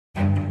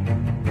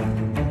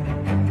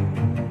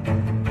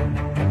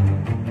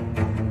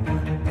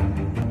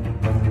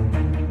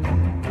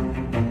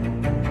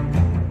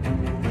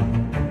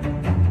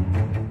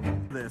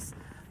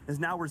as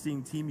now we're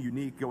seeing Team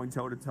Uniq going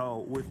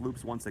toe-to-toe with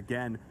Loops once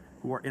again,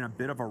 who are in a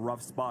bit of a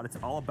rough spot. It's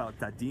all about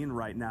Dadine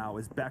right now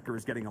as Becker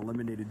is getting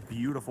eliminated.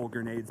 Beautiful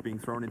grenades being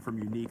thrown in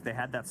from Uniq. They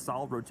had that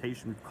solid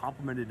rotation. We've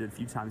complimented it a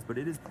few times, but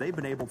they've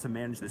been able to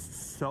manage this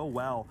so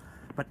well.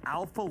 But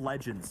Alpha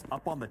Legends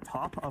up on the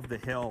top of the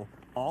hill,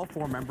 all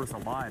 4 members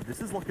alive.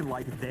 This is looking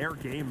like their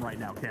game right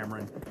now,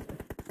 Cameron.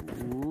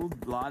 Ooh,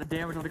 a lot of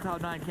damage on the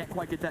Cloud9. Can't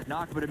quite get that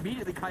knock, but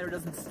immediately Kyler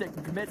doesn't stick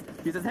and commit.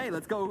 He says, hey,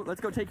 let's go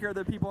take care of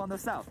the people on the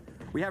south.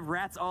 We have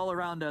rats all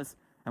around us,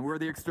 and we're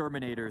the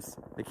exterminators.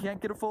 They can't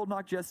get a full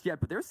knock just yet,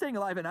 but they're staying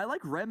alive, and I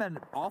like Redman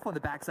off on the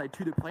backside,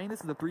 too. They're playing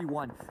this as a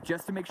 3-1,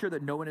 just to make sure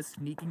that no one is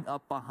sneaking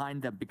up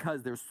behind them,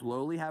 because they're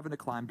slowly having to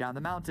climb down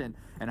the mountain,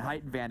 and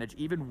height advantage,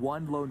 even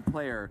one lone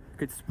player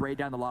could spray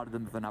down a lot of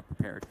them if they're not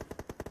prepared.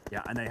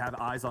 Yeah, and they have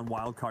eyes on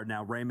Wildcard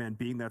now. Rayman,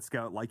 being that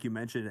scout, like you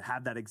mentioned,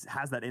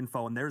 has that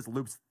info, and there's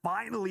Loops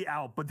finally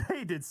out, but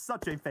they did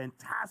such a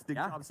fantastic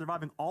job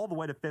surviving all the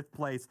way to 5th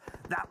place.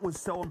 That was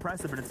so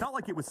impressive, and it's not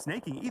like it was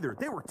snaking either.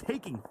 They were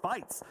taking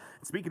fights.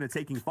 Speaking of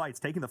taking fights,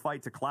 taking the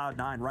fight to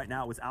Cloud9 right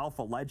now is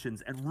Alpha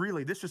Legends, and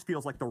really, this just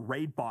feels like the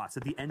raid boss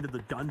at the end of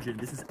the dungeon.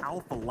 This is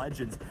Alpha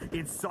Legends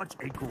in such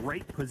a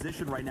great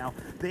position right now.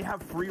 They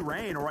have free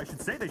reign, or I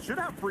should say they should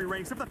have free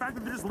reign, except for the fact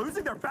that they're just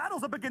losing their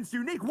battles up against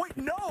Uniq. Wait,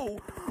 no!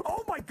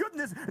 Oh my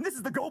goodness! And this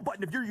is the go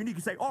button. If you're Uniq,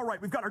 you say, all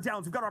right, we've got our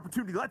downs, we've got our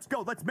opportunity, let's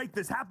go, let's make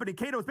this happen. And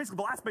Kato is basically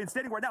the last man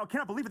standing right now. I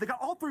cannot believe it. They got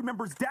all 3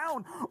 members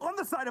down on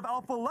the side of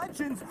Alpha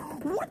Legends.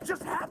 What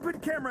just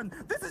happened, Cameron?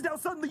 This is now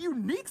suddenly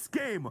Unique's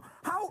game.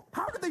 How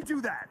did they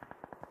do that?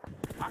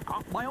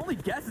 My only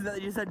guess is that they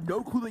just had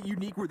no clue that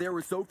Uniq were there.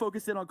 We're so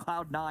focused in on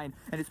Cloud9,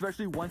 and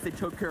especially once they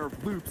took care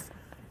of Loops.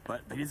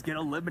 But they just get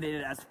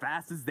eliminated as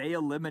fast as they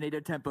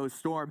eliminated Tempo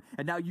Storm,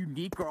 and now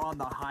Uniq are on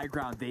the high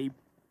ground.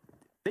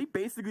 They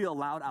basically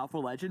allowed Alpha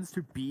Legends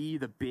to be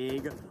the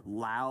big,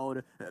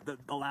 loud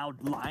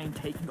line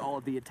taking all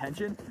of the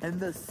attention. And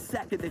the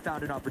second they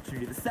found an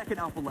opportunity, the second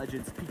Alpha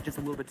Legends peaked just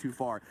a little bit too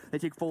far, they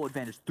take full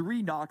advantage.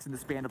 3 knocks in the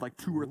span of like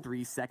 2 or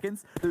 3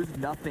 seconds. There's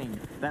nothing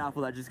that Alpha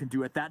Legends can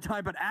do at that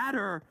time. But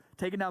Adder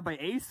taken down by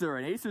Acer,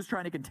 and Acer's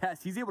trying to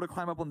contest. He's able to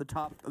climb up on the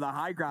top of the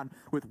high ground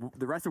with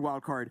the rest of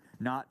Wildcard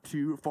not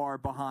too far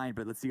behind.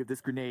 But let's see if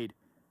this grenade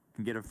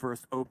can get a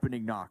first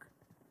opening knock.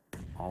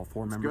 All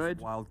 4 members of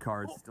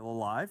Wildcard still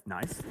alive.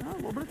 Nice. A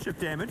little bit of chip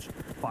damage.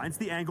 Finds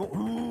the angle.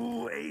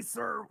 Ooh,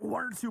 Acer.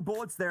 1 or 2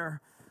 bullets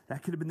there.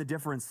 That could have been the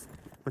difference.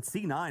 But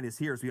C9 is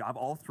here, so we have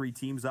all 3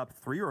 teams up.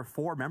 3 or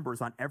 4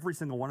 members on every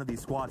single one of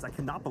these squads. I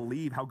cannot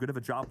believe how good of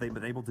a job they've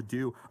been able to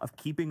do of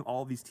keeping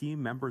all these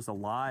team members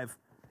alive.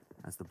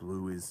 As the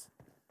blue is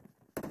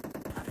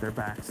at their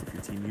backs. If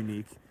you're Team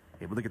Uniq,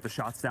 able to get the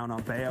shots down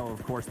on Bayo.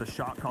 Of course, the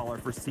shot caller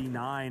for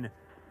C9.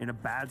 In a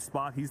bad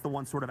spot. He's the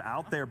one sort of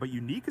out there, but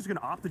Uniq is going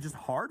to opt to just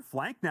hard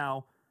flank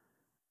now.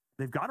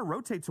 They've got to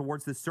rotate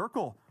towards this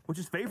circle, which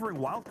is favoring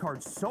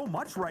Wildcard so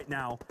much right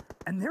now,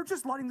 and they're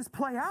just letting this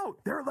play out.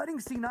 They're letting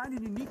C9 and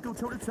Uniq go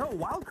toe-to-toe.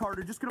 Wildcard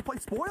are just going to play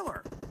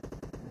spoiler.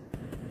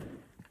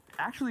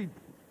 Actually,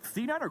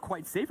 C9 are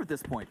quite safe at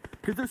this point,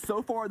 because they're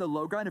so far in the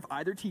low ground. If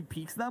either team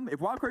peeks them, if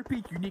Wildcard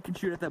peek, Uniq can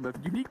shoot at them. If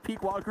Uniq peek,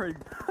 Wildcard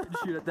can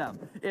shoot at them.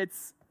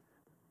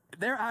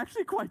 They're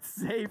actually quite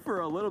safe for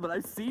a little bit.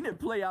 I've seen it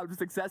play out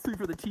successfully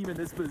for the team in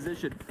this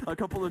position a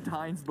couple of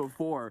times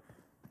before.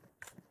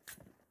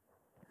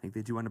 I think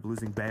they do end up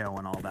losing Bayo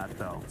and all that,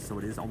 though. So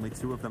it is only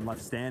 2 of them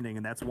left standing,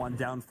 and that's 1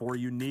 down for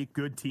Uniq.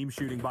 Good team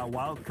shooting by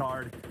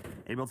Wildcard.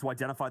 Able to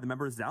identify the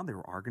members down. They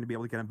are going to be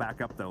able to get them back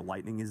up, though.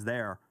 Lightning is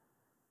there.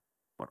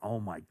 But oh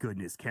my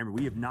goodness, Cameron,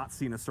 we have not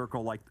seen a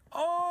circle like...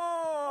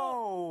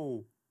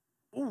 Oh!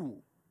 Ooh.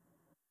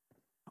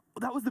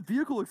 That was the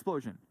vehicle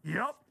explosion.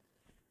 Yep.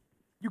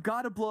 You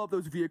got to blow up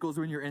those vehicles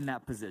when you're in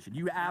that position.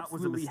 You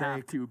absolutely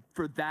have to,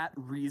 for that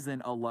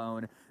reason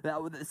alone. That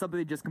was something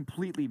they just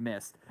completely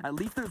missed. At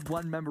least there's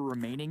 1 member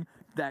remaining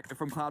that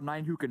from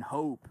Cloud9 who can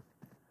hope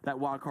that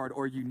Wildcard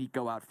or Uniq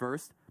go out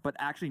first. But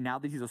actually, now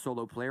that he's a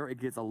solo player, it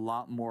gets a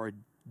lot more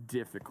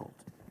difficult.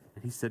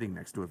 And he's sitting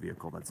next to a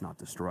vehicle that's not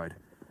destroyed.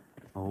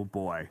 Oh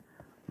boy.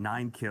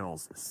 9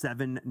 kills,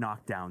 7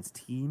 knockdowns.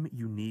 Team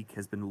Uniq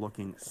has been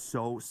looking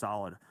so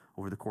solid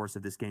over the course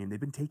of this game. They've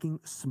been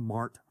taking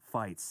smart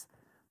fights.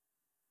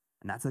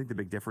 And that's, I think, the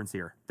big difference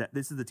here. That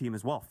this is the team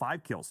as well.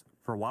 5 kills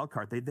for a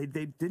Wildcard. They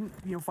didn't,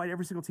 fight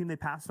every single team they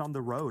passed on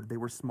the road. They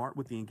were smart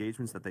with the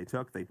engagements that they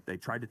took. They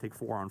tried to take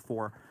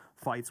 4-on-4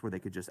 fights where they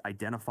could just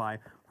identify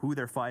who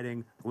they're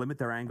fighting, limit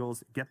their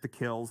angles, get the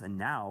kills, and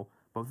now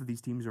both of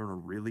these teams are in a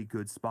really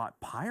good spot.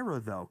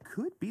 Pyra, though,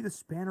 could be the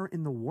spanner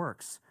in the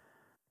works.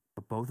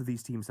 But both of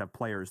these teams have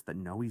players that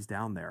know he's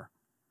down there.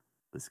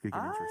 This could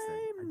get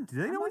interesting.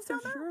 Do they know he's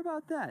down there? I'm not sure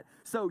about that.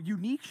 So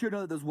Uniq should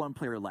know that there's 1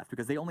 player left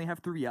because they only have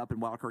 3 up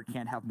and Wildcard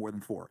can't have more than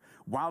 4.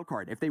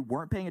 Wildcard, if they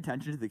weren't paying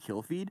attention to the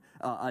kill feed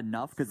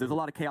enough, because there's a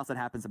lot of chaos that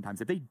happens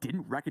sometimes, if they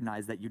didn't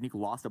recognize that Uniq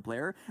lost a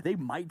player, they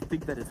might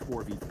think that it's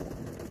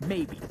 4v4.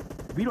 Maybe.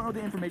 We don't know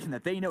the information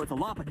that they know. It's a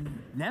lot, but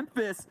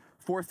Memphis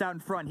forced out in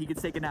front. He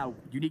gets taken out.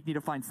 Uniq need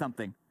to find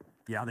something.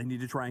 Yeah, they need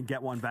to try and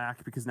get one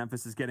back because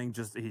Memphis is getting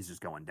he's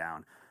just going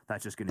down.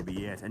 That's just going to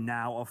be it. And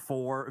now a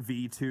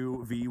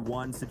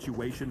 4v2v1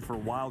 situation for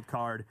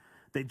Wildcard.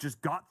 They've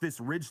just got this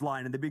ridge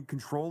line and they've been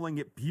controlling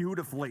it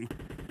beautifully,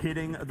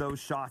 hitting those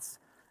shots.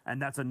 And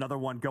that's another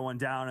one going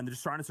down, and they're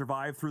just trying to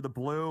survive through the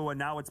blue, and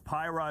now it's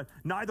Pyra.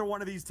 Neither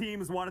one of these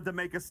teams wanted to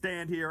make a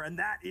stand here, and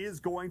that is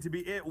going to be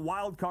it.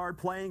 Wildcard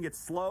playing it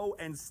slow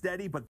and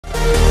steady, but